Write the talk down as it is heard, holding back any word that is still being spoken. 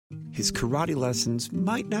his karate lessons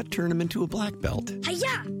might not turn him into a black belt.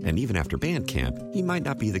 Hi-ya! And even after band camp, he might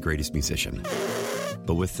not be the greatest musician.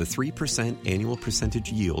 But with the 3% annual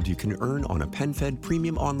percentage yield you can earn on a PenFed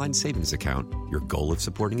premium online savings account, your goal of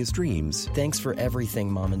supporting his dreams... Thanks for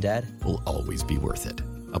everything, Mom and Dad. ...will always be worth it.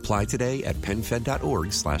 Apply today at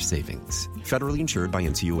PenFed.org/savings. Federally insured by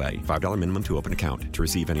NCUA. $5 minimum to open account. To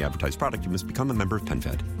receive any advertised product, you must become a member of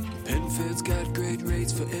PenFed. PenFed's got great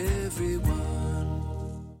rates for everyone.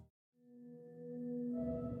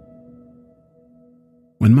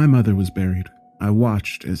 When my mother was buried, I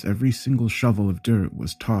watched as every single shovel of dirt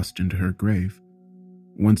was tossed into her grave.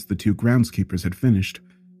 Once the 2 groundskeepers had finished,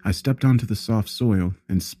 I stepped onto the soft soil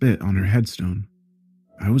and spit on her headstone.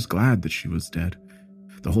 I was glad that she was dead.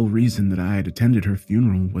 The whole reason that I had attended her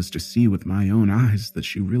funeral was to see with my own eyes that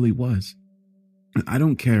she really was. I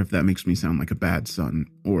don't care if that makes me sound like a bad son,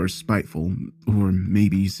 or spiteful, or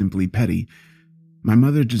maybe simply petty. My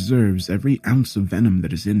mother deserves every ounce of venom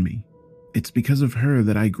that is in me. It's because of her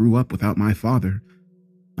that I grew up without my father.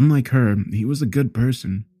 Unlike her, he was a good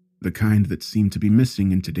person, the kind that seemed to be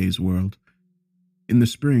missing in today's world. In the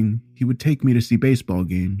spring, he would take me to see baseball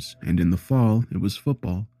games, and in the fall, it was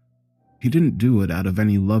football. He didn't do it out of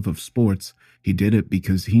any love of sports. He did it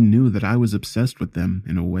because he knew that I was obsessed with them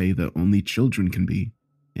in a way that only children can be,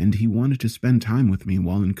 and he wanted to spend time with me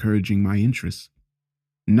while encouraging my interests.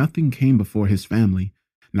 Nothing came before his family,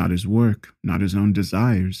 not his work, not his own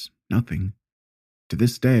desires, nothing. To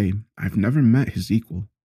this day, I've never met his equal.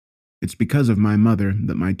 It's because of my mother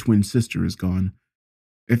that my twin sister is gone.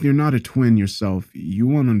 If you're not a twin yourself, you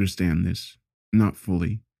won't understand this. Not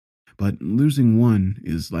fully. But losing one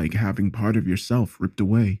is like having part of yourself ripped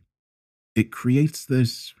away. It creates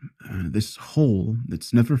this hole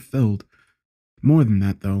that's never filled. More than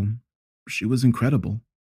that, though, she was incredible.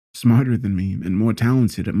 Smarter than me and more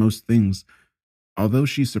talented at most things. Although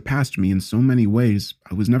she surpassed me in so many ways,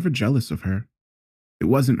 I was never jealous of her. It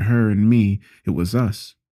wasn't her and me, it was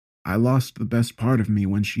us. I lost the best part of me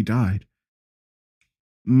when she died.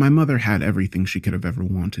 My mother had everything she could have ever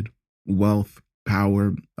wanted. Wealth,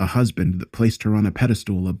 power, a husband that placed her on a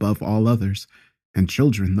pedestal above all others, and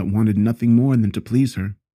children that wanted nothing more than to please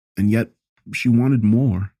her. And yet, she wanted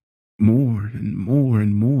more. More and more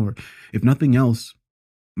and more. If nothing else,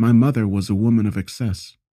 my mother was a woman of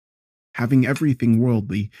excess. Having everything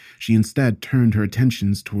worldly, she instead turned her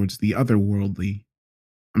attentions towards the otherworldly.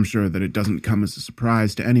 I'm sure that it doesn't come as a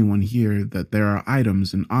surprise to anyone here that there are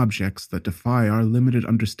items and objects that defy our limited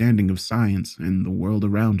understanding of science and the world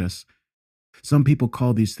around us. Some people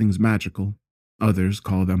call these things magical, others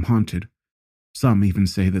call them haunted. Some even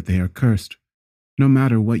say that they are cursed. No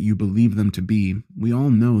matter what you believe them to be, we all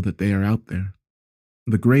know that they are out there.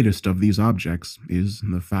 The greatest of these objects is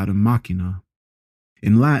the Fata Machina.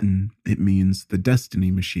 In Latin, it means the destiny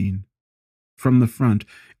machine. From the front,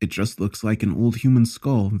 it just looks like an old human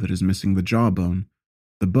skull that is missing the jawbone.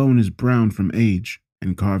 The bone is brown from age,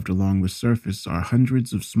 and carved along the surface are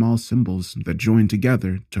hundreds of small symbols that join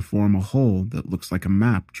together to form a whole that looks like a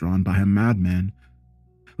map drawn by a madman.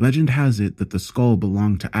 Legend has it that the skull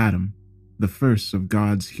belonged to Adam, the first of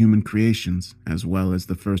God's human creations, as well as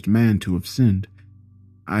the first man to have sinned.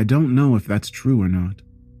 I don't know if that's true or not.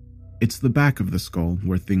 It's the back of the skull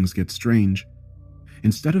where things get strange.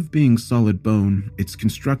 Instead of being solid bone, it's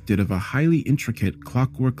constructed of a highly intricate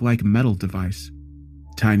clockwork-like metal device.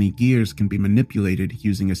 Tiny gears can be manipulated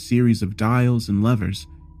using a series of dials and levers,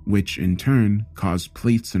 which in turn cause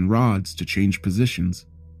plates and rods to change positions.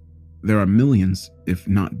 There are millions, if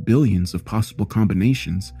not billions, of possible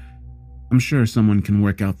combinations. I'm sure someone can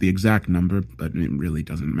work out the exact number, but it really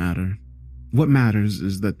doesn't matter. What matters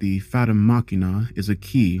is that the Fata Machina is a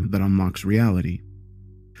key that unlocks reality.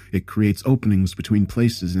 It creates openings between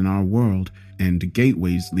places in our world and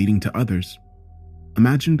gateways leading to others.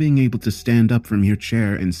 Imagine being able to stand up from your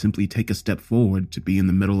chair and simply take a step forward to be in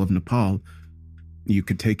the middle of Nepal. You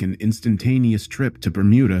could take an instantaneous trip to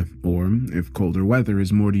Bermuda, or, if colder weather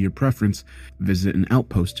is more to your preference, visit an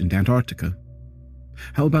outpost in Antarctica.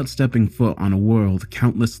 How about stepping foot on a world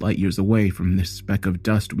countless light years away from this speck of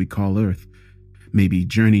dust we call Earth? Maybe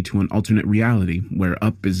journey to an alternate reality where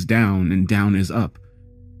up is down and down is up.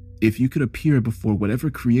 If you could appear before whatever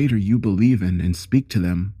creator you believe in and speak to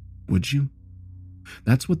them, would you?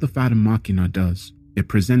 That's what the Fata Machina does. It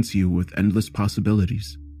presents you with endless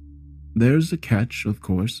possibilities. There's a catch, of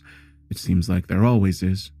course. It seems like there always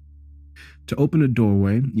is. To open a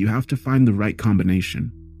doorway, you have to find the right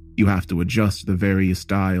combination. You have to adjust the various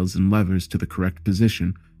dials and levers to the correct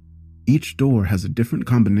position. Each door has a different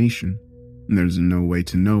combination. There's no way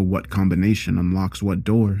to know what combination unlocks what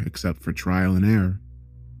door except for trial and error.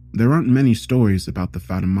 There aren't many stories about the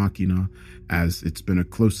Fata Machina, as it's been a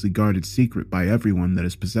closely guarded secret by everyone that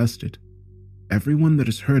has possessed it. Everyone that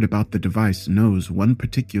has heard about the device knows one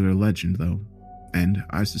particular legend, though, and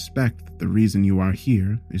I suspect that the reason you are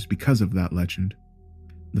here is because of that legend.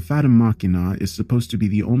 The Fata Machina is supposed to be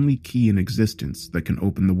the only key in existence that can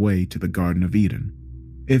open the way to the Garden of Eden.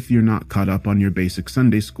 If you're not caught up on your basic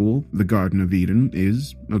Sunday school, the Garden of Eden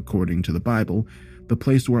is, according to the Bible, the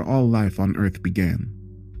place where all life on earth began.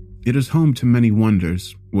 It is home to many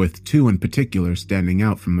wonders, with two in particular standing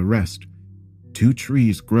out from the rest. 2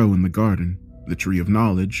 trees grow in the garden, the tree of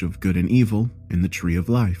knowledge of good and evil and the tree of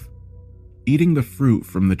life. Eating the fruit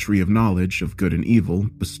from the tree of knowledge of good and evil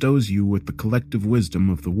bestows you with the collective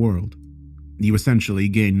wisdom of the world. You essentially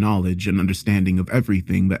gain knowledge and understanding of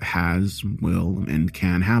everything that has, will, and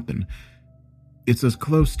can happen. It's as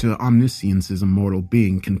close to omniscience as a mortal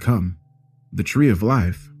being can come. The tree of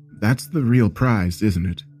life, that's the real prize, isn't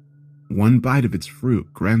it? One bite of its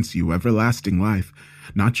fruit grants you everlasting life,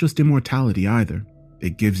 not just immortality either.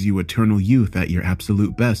 It gives you eternal youth at your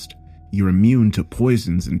absolute best. You're immune to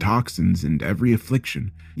poisons and toxins and every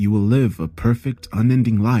affliction. You will live a perfect,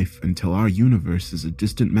 unending life until our universe is a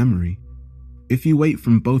distant memory. If you ate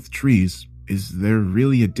from both trees, is there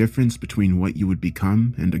really a difference between what you would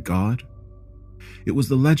become and a god? It was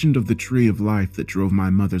the legend of the tree of life that drove my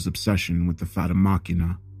mother's obsession with the Fata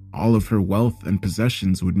Machina. All of her wealth and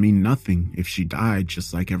possessions would mean nothing if she died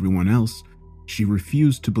just like everyone else. She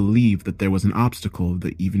refused to believe that there was an obstacle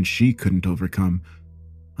that even she couldn't overcome.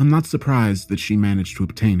 I'm not surprised that she managed to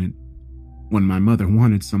obtain it. When my mother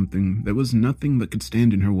wanted something, there was nothing that could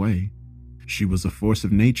stand in her way. She was a force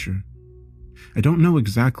of nature. I don't know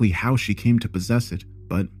exactly how she came to possess it,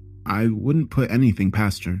 but I wouldn't put anything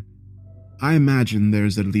past her. I imagine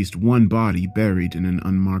there's at least one body buried in an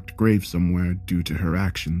unmarked grave somewhere due to her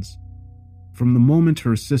actions. From the moment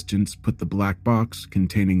her assistants put the black box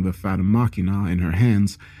containing the Fata Machina in her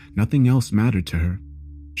hands, nothing else mattered to her.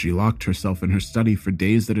 She locked herself in her study for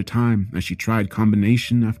days at a time as she tried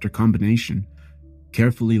combination after combination,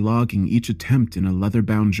 carefully logging each attempt in a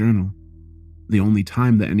leather-bound journal. The only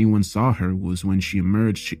time that anyone saw her was when she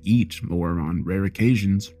emerged to eat or, on rare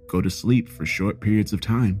occasions, go to sleep for short periods of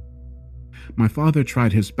time. My father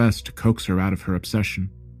tried his best to coax her out of her obsession.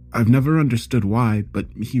 I've never understood why, but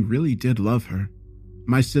he really did love her.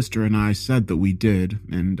 My sister and I said that we did,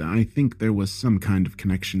 and I think there was some kind of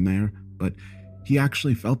connection there, but he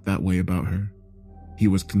actually felt that way about her. He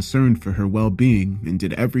was concerned for her well-being and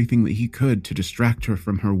did everything that he could to distract her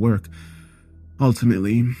from her work.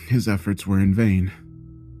 Ultimately, his efforts were in vain.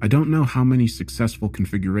 I don't know how many successful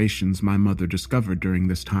configurations my mother discovered during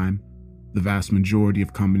this time. The vast majority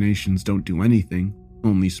of combinations don't do anything.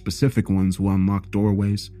 Only specific ones will unlock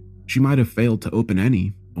doorways. She might have failed to open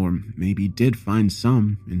any, or maybe did find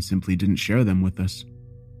some and simply didn't share them with us.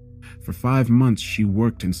 For 5 months, she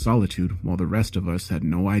worked in solitude while the rest of us had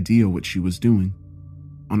no idea what she was doing.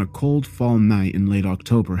 On a cold fall night in late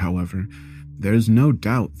October, however, there's no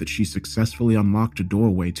doubt that she successfully unlocked a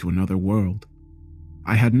doorway to another world.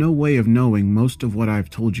 I had no way of knowing most of what I've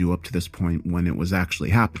told you up to this point when it was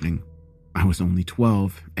actually happening. I was only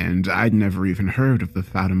 12, and I'd never even heard of the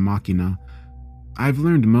Fata Machina. I've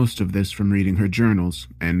learned most of this from reading her journals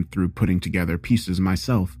and through putting together pieces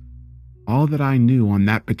myself. All that I knew on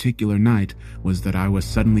that particular night was that I was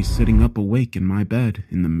suddenly sitting up awake in my bed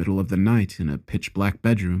in the middle of the night in a pitch-black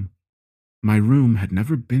bedroom. My room had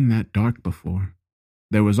never been that dark before.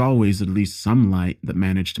 There was always at least some light that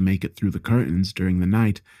managed to make it through the curtains during the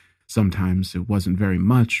night. Sometimes it wasn't very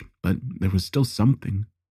much, but there was still something.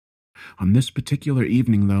 On this particular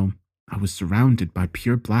evening, though, I was surrounded by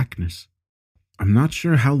pure blackness. I'm not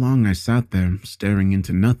sure how long I sat there, staring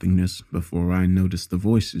into nothingness, before I noticed the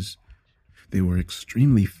voices. They were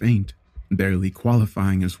extremely faint, barely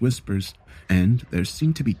qualifying as whispers, and there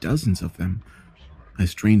seemed to be dozens of them. I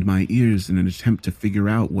strained my ears in an attempt to figure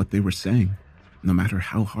out what they were saying. No matter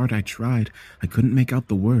how hard I tried, I couldn't make out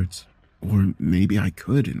the words. Or maybe I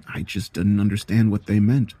could, and I just didn't understand what they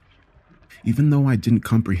meant. Even though I didn't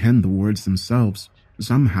comprehend the words themselves,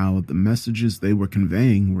 somehow the messages they were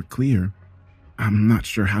conveying were clear. I'm not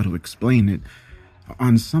sure how to explain it.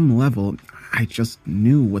 On some level, I just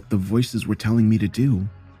knew what the voices were telling me to do.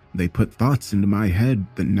 They put thoughts into my head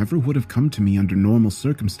that never would have come to me under normal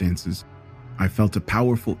circumstances. I felt a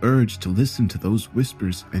powerful urge to listen to those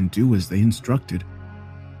whispers and do as they instructed.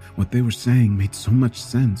 What they were saying made so much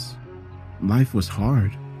sense. Life was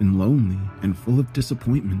hard and lonely and full of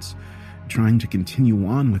disappointments. Trying to continue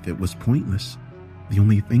on with it was pointless. The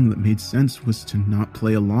only thing that made sense was to not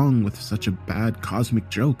play along with such a bad cosmic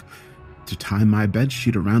joke, to tie my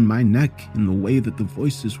bedsheet around my neck in the way that the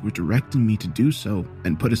voices were directing me to do so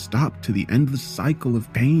and put a stop to the endless cycle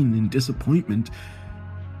of pain and disappointment.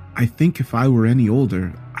 I think if I were any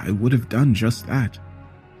older, I would have done just that.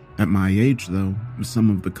 At my age, though, some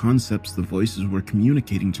of the concepts the voices were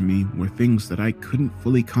communicating to me were things that I couldn't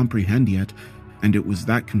fully comprehend yet, and it was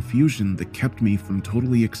that confusion that kept me from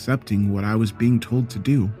totally accepting what I was being told to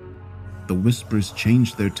do. The whispers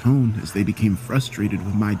changed their tone as they became frustrated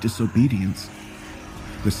with my disobedience.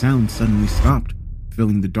 The sound suddenly stopped,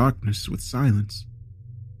 filling the darkness with silence.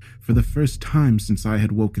 For the first time since I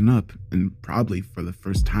had woken up, and probably for the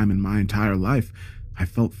first time in my entire life, I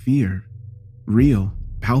felt fear. Real,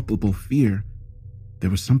 palpable fear.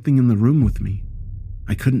 There was something in the room with me.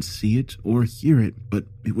 I couldn't see it or hear it, but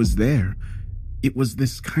it was there. It was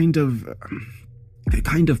this kind of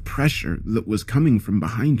pressure that was coming from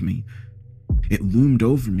behind me. It loomed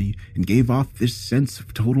over me and gave off this sense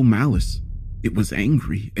of total malice. It was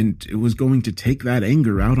angry, and it was going to take that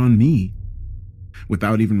anger out on me.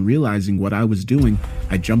 Without even realizing what I was doing,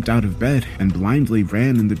 I jumped out of bed and blindly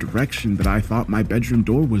ran in the direction that I thought my bedroom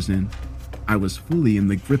door was in. I was fully in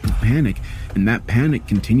the grip of panic, and that panic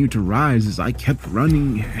continued to rise as I kept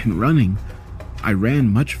running and running. I ran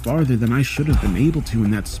much farther than I should have been able to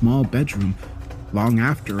in that small bedroom. Long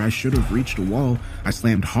after I should have reached a wall, I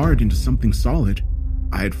slammed hard into something solid.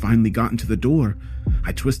 I had finally gotten to the door.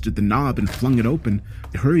 I twisted the knob and flung it open,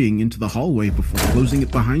 hurrying into the hallway before closing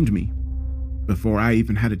it behind me. Before I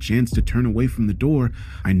even had a chance to turn away from the door,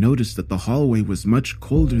 I noticed that the hallway was much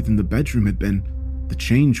colder than the bedroom had been. The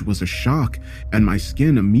change was a shock, and my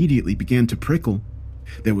skin immediately began to prickle.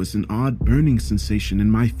 There was an odd burning sensation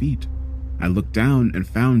in my feet. I looked down and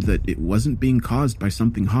found that it wasn't being caused by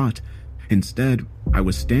something hot. Instead, I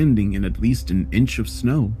was standing in at least an inch of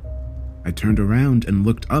snow. I turned around and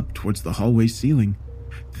looked up towards the hallway ceiling.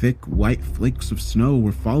 Thick, white flakes of snow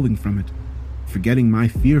were falling from it. Forgetting my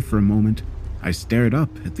fear for a moment, I stared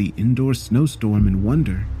up at the indoor snowstorm in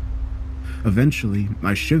wonder. Eventually,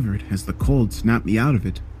 I shivered as the cold snapped me out of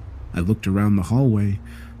it. I looked around the hallway.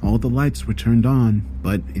 All the lights were turned on,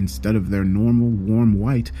 but instead of their normal warm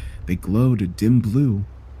white, they glowed a dim blue.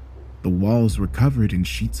 The walls were covered in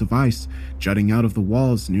sheets of ice. Jutting out of the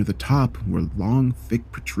walls near the top were long,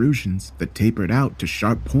 thick protrusions that tapered out to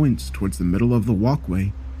sharp points towards the middle of the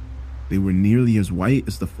walkway. They were nearly as white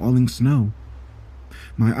as the falling snow.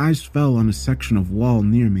 My eyes fell on a section of wall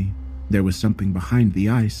near me. There was something behind the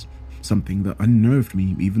ice, something that unnerved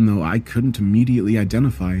me even though I couldn't immediately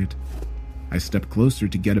identify it. I stepped closer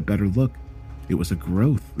to get a better look. It was a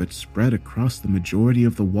growth that spread across the majority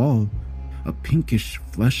of the wall, a pinkish,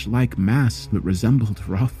 flesh-like mass that resembled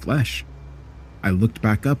raw flesh. I looked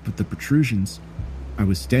back up at the protrusions. I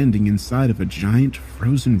was standing inside of a giant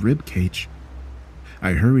frozen rib cage.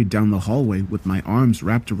 I hurried down the hallway with my arms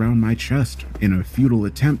wrapped around my chest in a futile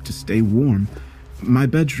attempt to stay warm. My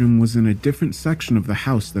bedroom was in a different section of the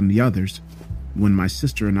house than the others. When my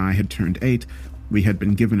sister and I had turned 8, we had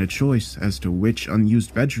been given a choice as to which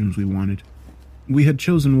unused bedrooms we wanted. We had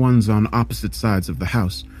chosen ones on opposite sides of the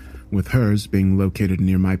house, with hers being located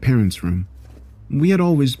near my parents' room. We had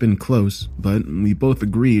always been close, but we both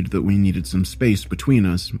agreed that we needed some space between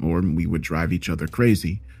us or we would drive each other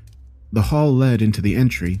crazy. The hall led into the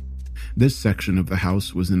entry. This section of the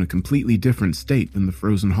house was in a completely different state than the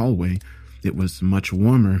frozen hallway. It was much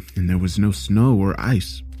warmer, and there was no snow or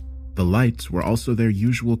ice. The lights were also their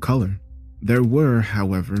usual color. There were,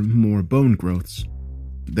 however, more bone growths.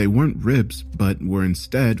 They weren't ribs, but were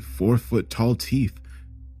instead 4-foot-tall teeth.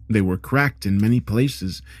 They were cracked in many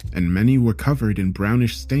places, and many were covered in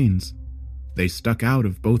brownish stains. They stuck out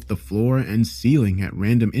of both the floor and ceiling at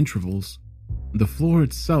random intervals. The floor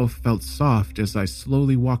itself felt soft as I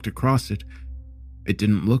slowly walked across it. It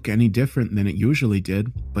didn't look any different than it usually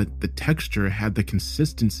did, but the texture had the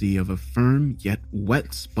consistency of a firm yet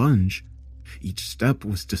wet sponge. Each step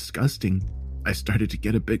was disgusting. I started to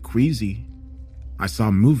get a bit queasy. I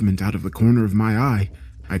saw movement out of the corner of my eye.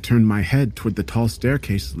 I turned my head toward the tall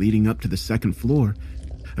staircase leading up to the second floor.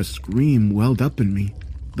 A scream welled up in me,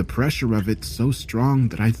 the pressure of it so strong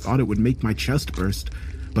that I thought it would make my chest burst,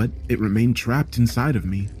 but it remained trapped inside of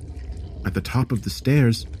me. At the top of the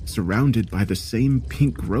stairs, surrounded by the same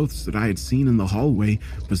pink growths that I had seen in the hallway,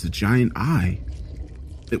 was a giant eye.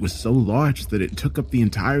 It was so large that it took up the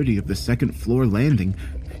entirety of the second floor landing.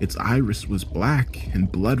 Its iris was black,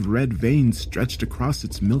 and blood-red veins stretched across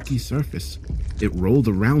its milky surface. It rolled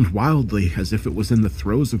around wildly as if it was in the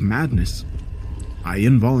throes of madness. I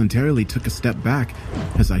involuntarily took a step back.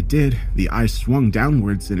 As I did, the eye swung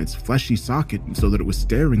downwards in its fleshy socket so that it was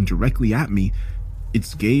staring directly at me.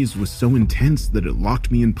 Its gaze was so intense that it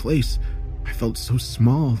locked me in place. I felt so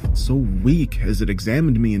small, so weak as it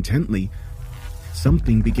examined me intently.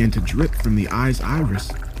 Something began to drip from the eye's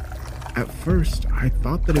iris. At first, I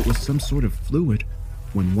thought that it was some sort of fluid.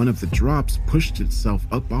 When one of the drops pushed itself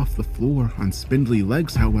up off the floor on spindly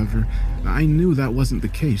legs, however, I knew that wasn't the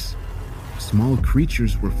case. Small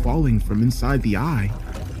creatures were falling from inside the eye.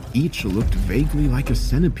 Each looked vaguely like a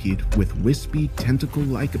centipede with wispy,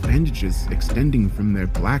 tentacle-like appendages extending from their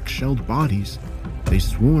black-shelled bodies. They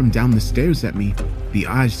swarmed down the stairs at me. The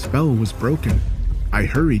eye's spell was broken. I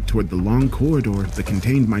hurried toward the long corridor that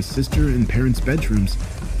contained my sister and parents' bedrooms.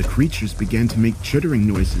 The creatures began to make chittering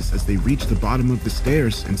noises as they reached the bottom of the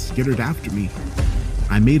stairs and skittered after me.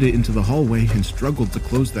 I made it into the hallway and struggled to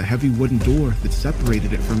close the heavy wooden door that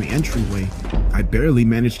separated it from the entryway. I barely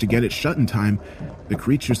managed to get it shut in time. The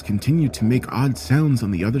creatures continued to make odd sounds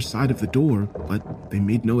on the other side of the door, but they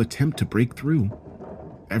made no attempt to break through.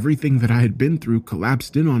 Everything that I had been through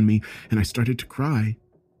collapsed in on me, and I started to cry.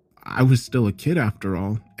 I was still a kid after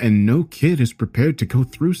all, and no kid is prepared to go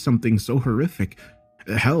through something so horrific.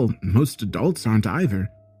 Hell, most adults aren't either.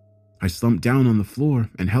 I slumped down on the floor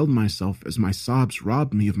and held myself as my sobs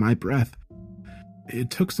robbed me of my breath. It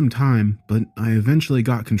took some time, but I eventually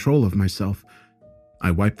got control of myself.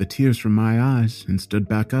 I wiped the tears from my eyes and stood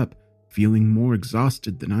back up, feeling more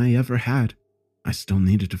exhausted than I ever had. I still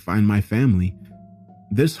needed to find my family.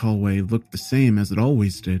 This hallway looked the same as it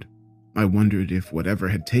always did. I wondered if whatever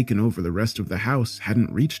had taken over the rest of the house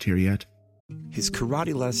hadn't reached here yet. His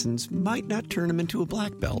karate lessons might not turn him into a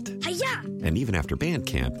black belt. Hi-ya! And even after band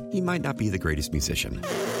camp, he might not be the greatest musician.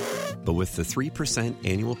 But with the 3%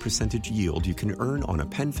 annual percentage yield you can earn on a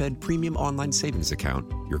PenFed premium online savings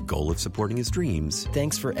account, your goal of supporting his dreams...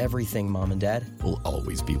 Thanks for everything, Mom and Dad. ...will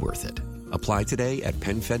always be worth it. Apply today at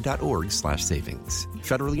PenFed.org/savings.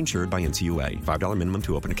 Federally insured by NCUA. $5 minimum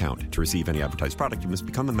to open account. To receive any advertised product, you must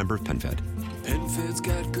become a member of PenFed. PenFed's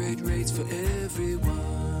got great rates for everyone.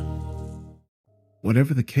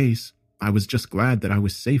 Whatever the case, I was just glad that I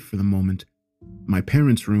was safe for the moment. My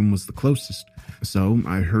parents' room was the closest, so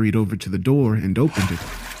I hurried over to the door and opened it.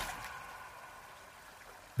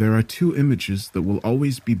 There are two images that will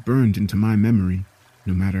always be burned into my memory.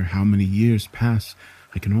 No matter how many years pass,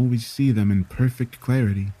 I can always see them in perfect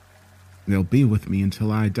clarity. They'll be with me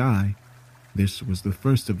until I die. This was the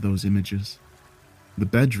first of those images. The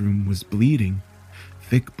bedroom was bleeding.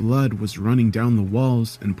 Thick blood was running down the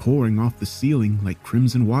walls and pouring off the ceiling like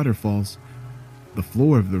crimson waterfalls. The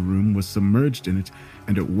floor of the room was submerged in it,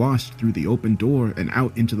 and it washed through the open door and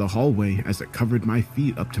out into the hallway as it covered my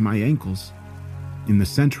feet up to my ankles. In the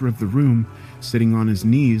center of the room, sitting on his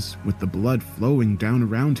knees with the blood flowing down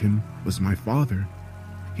around him, was my father.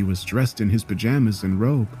 He was dressed in his pajamas and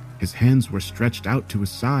robe. His hands were stretched out to his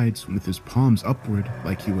sides with his palms upward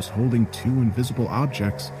like he was holding two invisible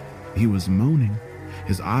objects. He was moaning.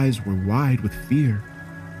 His eyes were wide with fear.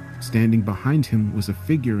 Standing behind him was a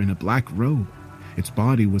figure in a black robe. Its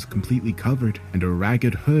body was completely covered, and a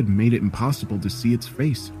ragged hood made it impossible to see its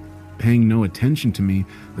face. Paying no attention to me,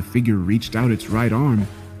 the figure reached out its right arm.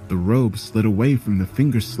 The robe slid away from the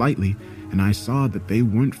fingers slightly, and I saw that they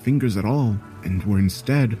weren't fingers at all, and were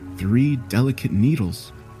instead 3 delicate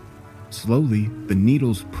needles. Slowly, the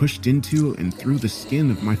needles pushed into and through the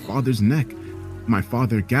skin of my father's neck. My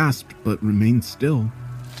father gasped but remained still.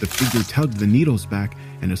 The figure tugged the needles back,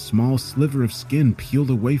 and a small sliver of skin peeled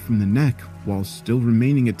away from the neck while still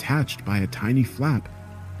remaining attached by a tiny flap.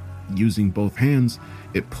 Using both hands,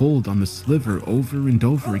 it pulled on the sliver over and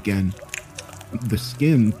over again. The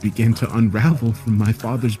skin began to unravel from my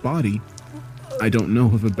father's body. I don't know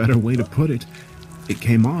of a better way to put it. It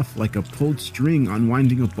came off like a pulled string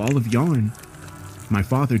unwinding a ball of yarn. My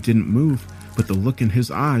father didn't move, but the look in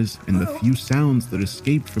his eyes and the few sounds that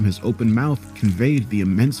escaped from his open mouth conveyed the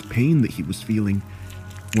immense pain that he was feeling.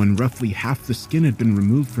 When roughly half the skin had been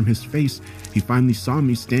removed from his face, he finally saw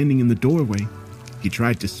me standing in the doorway. He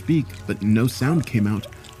tried to speak, but no sound came out.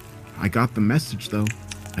 I got the message, though.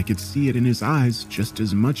 I could see it in his eyes just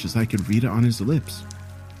as much as I could read it on his lips.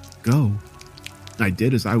 Go. I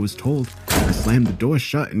did as I was told. I slammed the door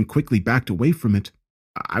shut and quickly backed away from it.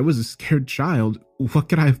 I was a scared child. What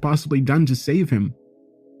could I have possibly done to save him?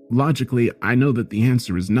 Logically, I know that the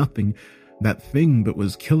answer is nothing. That thing that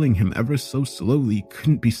was killing him ever so slowly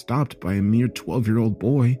couldn't be stopped by a mere 12-year-old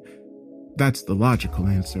boy. That's the logical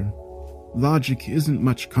answer. Logic isn't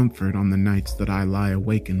much comfort on the nights that I lie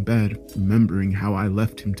awake in bed, remembering how I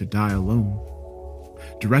left him to die alone.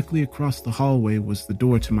 Directly across the hallway was the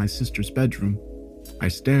door to my sister's bedroom. I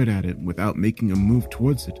stared at it without making a move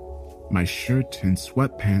towards it, my shirt and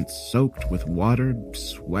sweatpants soaked with water,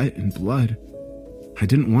 sweat, and blood. I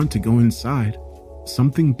didn't want to go inside.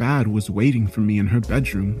 Something bad was waiting for me in her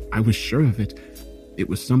bedroom. I was sure of it. It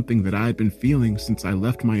was something that I had been feeling since I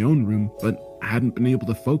left my own room, but I hadn't been able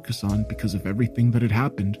to focus on because of everything that had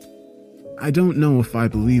happened. I don't know if I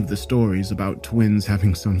believe the stories about twins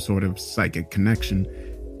having some sort of psychic connection.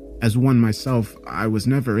 As one myself, I was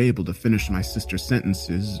never able to finish my sister's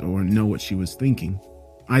sentences or know what she was thinking.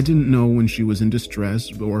 I didn't know when she was in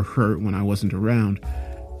distress or hurt when I wasn't around.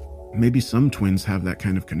 Maybe some twins have that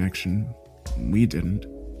kind of connection. We didn't.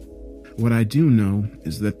 What I do know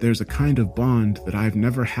is that there's a kind of bond that I've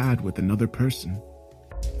never had with another person.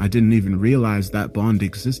 I didn't even realize that bond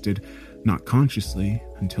existed, not consciously,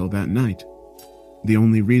 until that night. The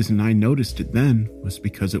only reason I noticed it then was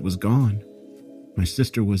because it was gone. My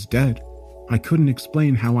sister was dead. I couldn't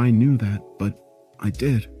explain how I knew that, but I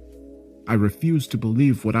did. I refused to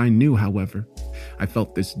believe what I knew, however. I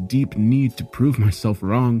felt this deep need to prove myself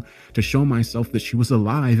wrong, to show myself that she was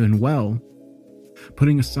alive and well.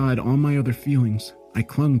 Putting aside all my other feelings, I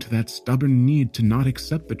clung to that stubborn need to not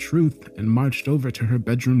accept the truth and marched over to her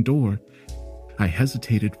bedroom door. I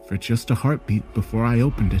hesitated for just a heartbeat before I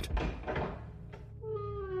opened it.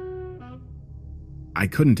 I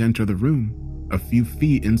couldn't enter the room. A few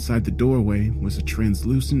feet inside the doorway was a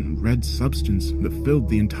translucent red substance that filled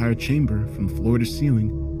the entire chamber from floor to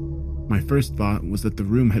ceiling. My first thought was that the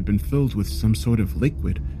room had been filled with some sort of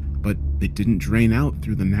liquid, but it didn't drain out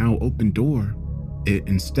through the now open door. It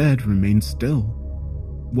instead remained still.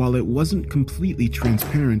 While it wasn't completely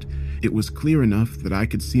transparent, it was clear enough that I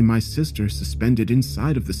could see my sister suspended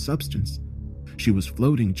inside of the substance. She was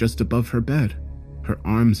floating just above her bed. Her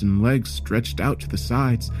arms and legs stretched out to the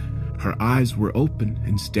sides. Her eyes were open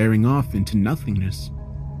and staring off into nothingness.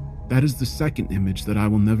 That is the second image that I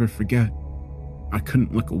will never forget. I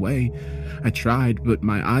couldn't look away. I tried, but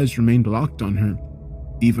my eyes remained locked on her.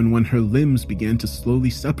 Even when her limbs began to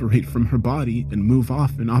slowly separate from her body and move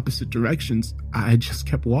off in opposite directions, I just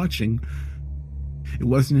kept watching. It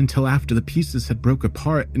wasn't until after the pieces had broke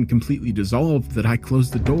apart and completely dissolved that I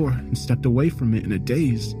closed the door and stepped away from it in a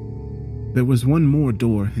daze. There was one more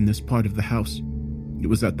door in this part of the house. It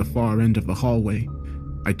was at the far end of the hallway.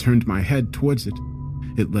 I turned my head towards it.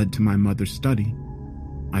 It led to my mother's study.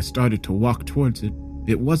 I started to walk towards it.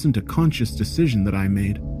 It wasn't a conscious decision that I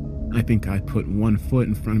made. I think I put one foot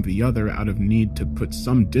in front of the other out of need to put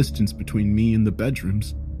some distance between me and the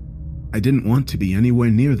bedrooms. I didn't want to be anywhere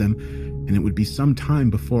near them, and it would be some time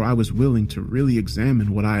before I was willing to really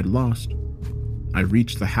examine what I had lost. I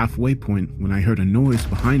reached the halfway point when I heard a noise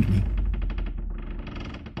behind me.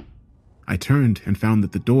 I turned and found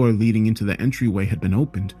that the door leading into the entryway had been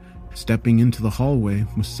opened. Stepping into the hallway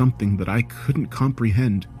was something that I couldn't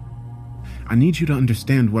comprehend. I need you to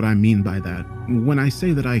understand what I mean by that. When I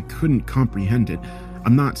say that I couldn't comprehend it,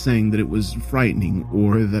 I'm not saying that it was frightening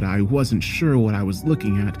or that I wasn't sure what I was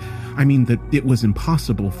looking at. I mean that it was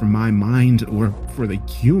impossible for my mind, or for the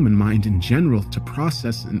human mind in general, to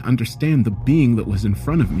process and understand the being that was in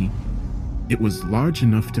front of me. It was large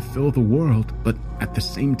enough to fill the world, but at the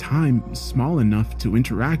same time small enough to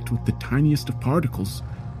interact with the tiniest of particles.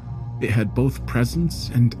 It had both presence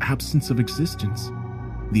and absence of existence.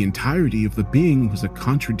 The entirety of the being was a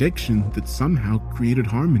contradiction that somehow created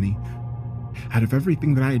harmony. Out of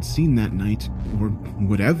everything that I had seen that night, or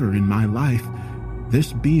whatever in my life,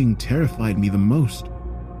 this being terrified me the most.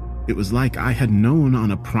 It was like I had known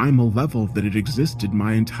on a primal level that it existed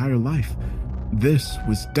my entire life. This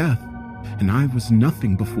was death, and I was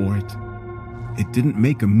nothing before it. It didn't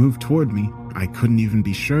make a move toward me. I couldn't even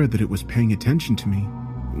be sure that it was paying attention to me.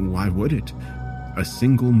 Why would it? A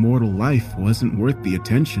single mortal life wasn't worth the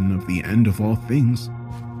attention of the end of all things.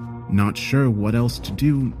 Not sure what else to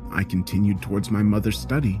do, I continued towards my mother's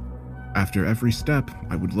study. After every step,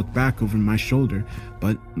 I would look back over my shoulder,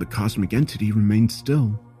 but the cosmic entity remained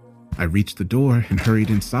still. I reached the door and hurried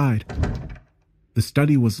inside. The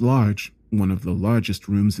study was large, one of the largest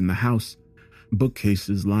rooms in the house.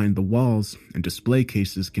 Bookcases lined the walls, and display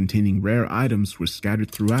cases containing rare items were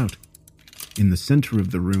scattered throughout. In the center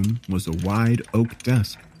of the room was a wide oak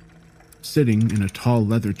desk. Sitting in a tall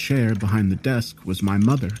leather chair behind the desk was my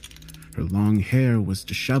mother. Her long hair was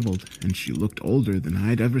disheveled, and she looked older than I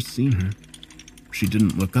had ever seen her. She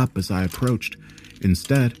didn't look up as I approached.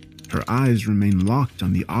 Instead, her eyes remained locked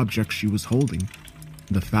on the object she was holding,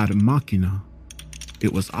 the Fata Machina.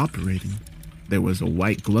 It was operating. There was a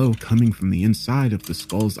white glow coming from the inside of the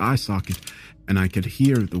skull's eye socket, and I could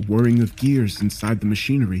hear the whirring of gears inside the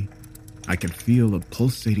machinery. I could feel a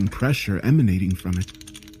pulsating pressure emanating from it.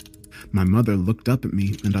 My mother looked up at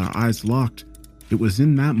me, and our eyes locked. It was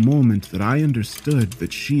in that moment that I understood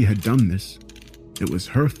that she had done this. It was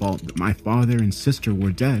her fault that my father and sister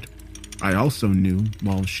were dead. I also knew,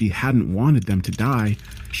 while she hadn't wanted them to die,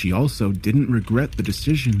 she also didn't regret the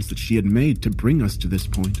decisions that she had made to bring us to this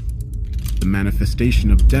point. The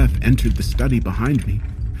manifestation of death entered the study behind me.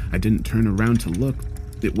 I didn't turn around to look.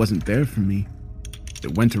 It wasn't there for me.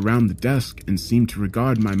 It went around the desk and seemed to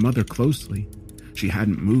regard my mother closely. She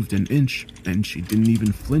hadn't moved an inch, and she didn't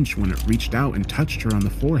even flinch when it reached out and touched her on the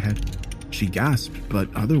forehead. She gasped, but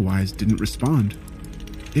otherwise didn't respond.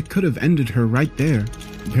 It could have ended her right there.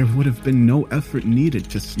 There would have been no effort needed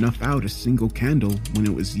to snuff out a single candle when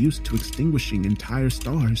it was used to extinguishing entire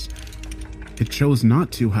stars. It chose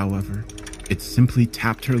not to, however. It simply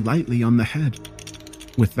tapped her lightly on the head.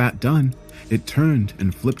 With that done, it turned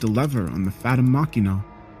and flipped a lever on the Fata Machina.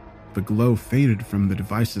 The glow faded from the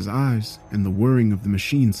device's eyes, and the whirring of the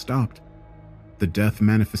machine stopped. The death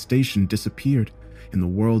manifestation disappeared, and the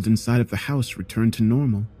world inside of the house returned to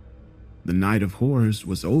normal. The night of horrors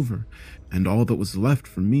was over, and all that was left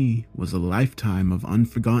for me was a lifetime of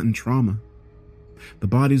unforgotten trauma. The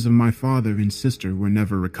bodies of my father and sister were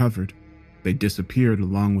never recovered. They disappeared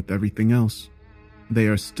along with everything else. They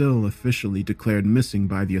are still officially declared missing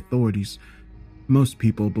by the authorities. Most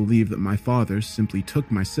people believe that my father simply took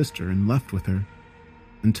my sister and left with her.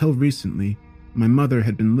 Until recently, my mother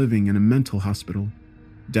had been living in a mental hospital.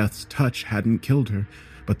 Death's touch hadn't killed her,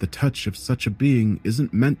 but the touch of such a being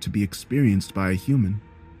isn't meant to be experienced by a human.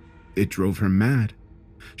 It drove her mad.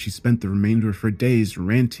 She spent the remainder of her days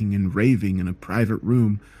ranting and raving in a private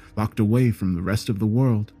room, locked away from the rest of the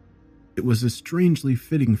world. It was a strangely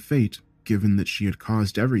fitting fate, given that she had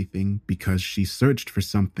caused everything because she searched for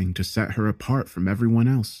something to set her apart from everyone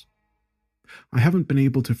else. I haven't been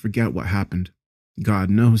able to forget what happened. God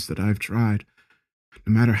knows that I've tried.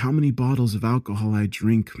 No matter how many bottles of alcohol I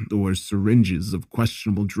drink or syringes of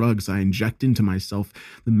questionable drugs I inject into myself,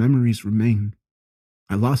 the memories remain.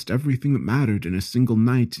 I lost everything that mattered in a single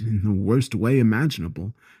night in the worst way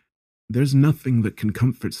imaginable. There's nothing that can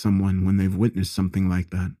comfort someone when they've witnessed something like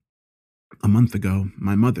that. A month ago,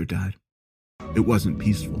 my mother died. It wasn't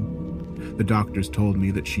peaceful. The doctors told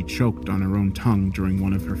me that she choked on her own tongue during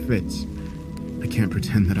one of her fits. I can't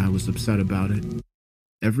pretend that I was upset about it.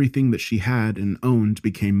 Everything that she had and owned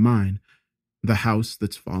became mine. The house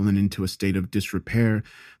that's fallen into a state of disrepair,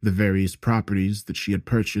 the various properties that she had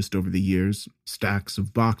purchased over the years, stacks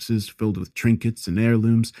of boxes filled with trinkets and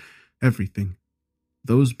heirlooms, everything.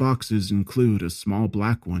 Those boxes include a small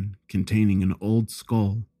black one containing an old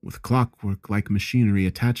skull with clockwork-like machinery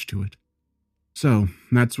attached to it. So,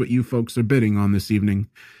 that's what you folks are bidding on this evening.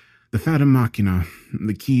 The Fata Machina,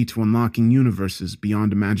 the key to unlocking universes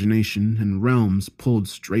beyond imagination and realms pulled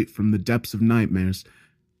straight from the depths of nightmares.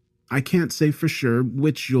 I can't say for sure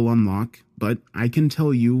which you'll unlock, but I can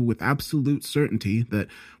tell you with absolute certainty that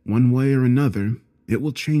one way or another, it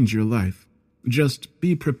will change your life. Just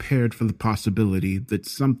be prepared for the possibility that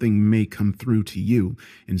something may come through to you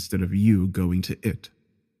instead of you going to it.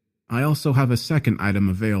 I also have a second item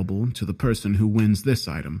available to the person who wins this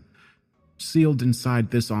item. Sealed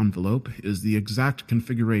inside this envelope is the exact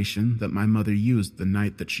configuration that my mother used the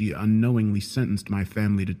night that she unknowingly sentenced my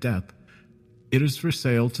family to death. It is for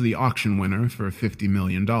sale to the auction winner for $50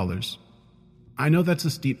 million. I know that's a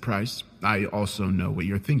steep price. I also know what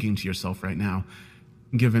you're thinking to yourself right now.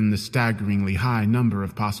 Given the staggeringly high number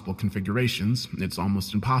of possible configurations, it's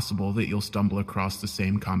almost impossible that you'll stumble across the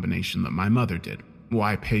same combination that my mother did.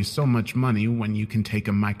 Why pay so much money when you can take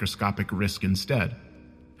a microscopic risk instead?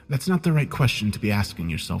 That's not the right question to be asking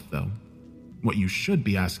yourself, though. What you should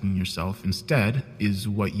be asking yourself instead is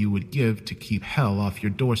what you would give to keep hell off your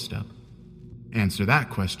doorstep. Answer that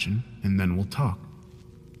question, and then we'll talk.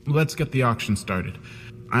 Let's get the auction started.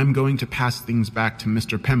 I'm going to pass things back to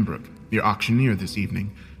Mr. Pembroke, your auctioneer this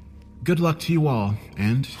evening. Good luck to you all,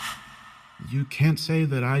 and you can't say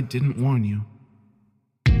that I didn't warn you.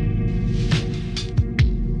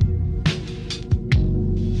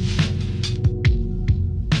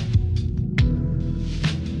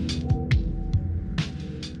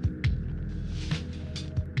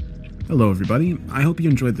 Hello everybody, I hope you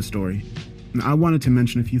enjoyed the story. I wanted to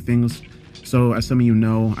mention a few things. So as some of you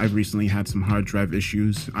know, I've recently had some hard drive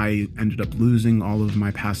issues. I ended up losing all of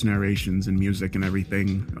my past narrations and music and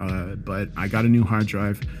everything, but I got a new hard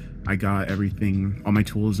drive. I got everything, all my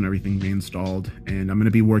tools and everything reinstalled, and I'm going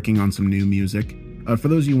to be working on some new music. For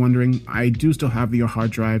those of you wondering, I do still have the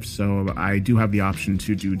hard drive, so I do have the option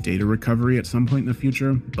to do data recovery at some point in the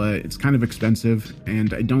future, but it's kind of expensive,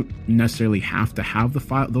 and I don't necessarily have to have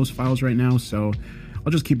those files right now, so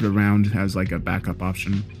I'll just keep it around as like a backup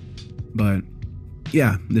option. But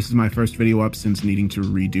yeah, this is my first video up since needing to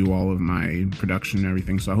redo all of my production and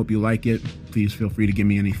everything, so I hope you like it. Please feel free to give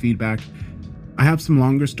me any feedback. I have some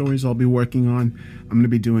longer stories I'll be working on. I'm going to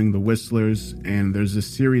be doing The Whistlers, and there's this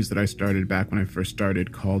series that I started back when I first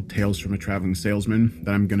started called Tales from a Traveling Salesman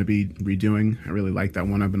that I'm going to be redoing. I really like that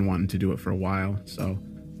one. I've been wanting to do it for a while, so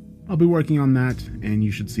I'll be working on that, and you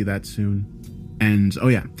should see that soon. And, oh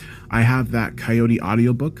yeah, I have that Coyote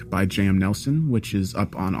audiobook by J.M. Nelson, which is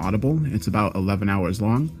up on Audible. It's about 11 hours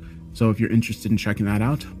long, so if you're interested in checking that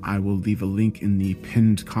out, I will leave a link in the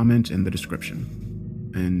pinned comment in the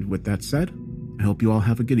description. And with that said, I hope you all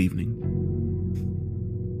have a good evening.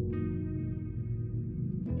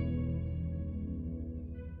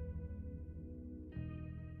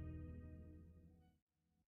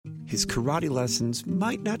 His karate lessons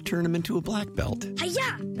might not turn him into a black belt.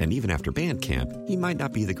 Hi-ya! And even after band camp, he might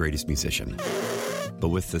not be the greatest musician. But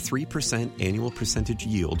with the 3% annual percentage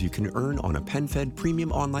yield you can earn on a PenFed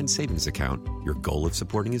premium online savings account, your goal of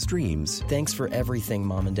supporting his dreams... Thanks for everything,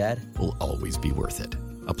 Mom and Dad. ...will always be worth it.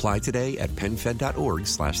 Apply today at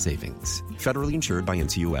PenFed.org/savings. Federally insured by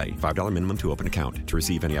NCUA. $5 minimum to open account. To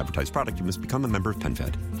receive any advertised product, you must become a member of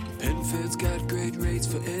PenFed. PenFed's got great rates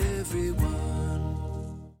for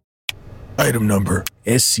everyone. Item number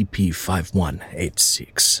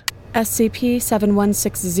SCP-5186.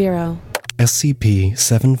 SCP-7160.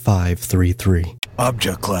 SCP-7533.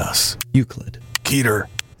 Object Class Euclid. Keter.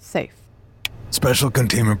 Safe. Special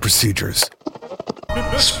Containment Procedures.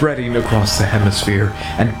 Spreading across the hemisphere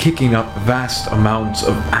and kicking up vast amounts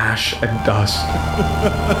of ash and dust.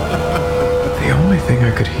 The only thing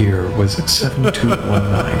I could hear was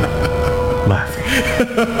 7219 laughing.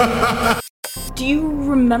 Do you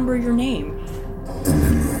remember your name?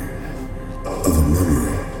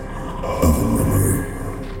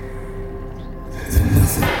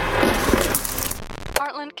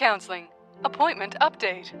 Heartland Counseling. Appointment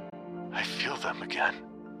update. I feel them again.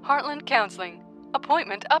 Heartland Counseling.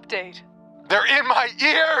 Appointment update. They're in my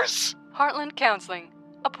ears! Heartland Counseling.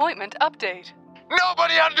 Appointment update.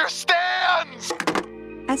 Nobody understands!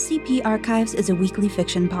 SCP Archives is a weekly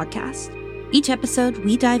fiction podcast. Each episode,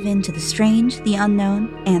 we dive into the strange, the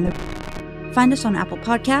unknown, and the... Find us on Apple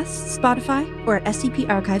Podcasts, Spotify, or at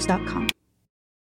scparchives.com.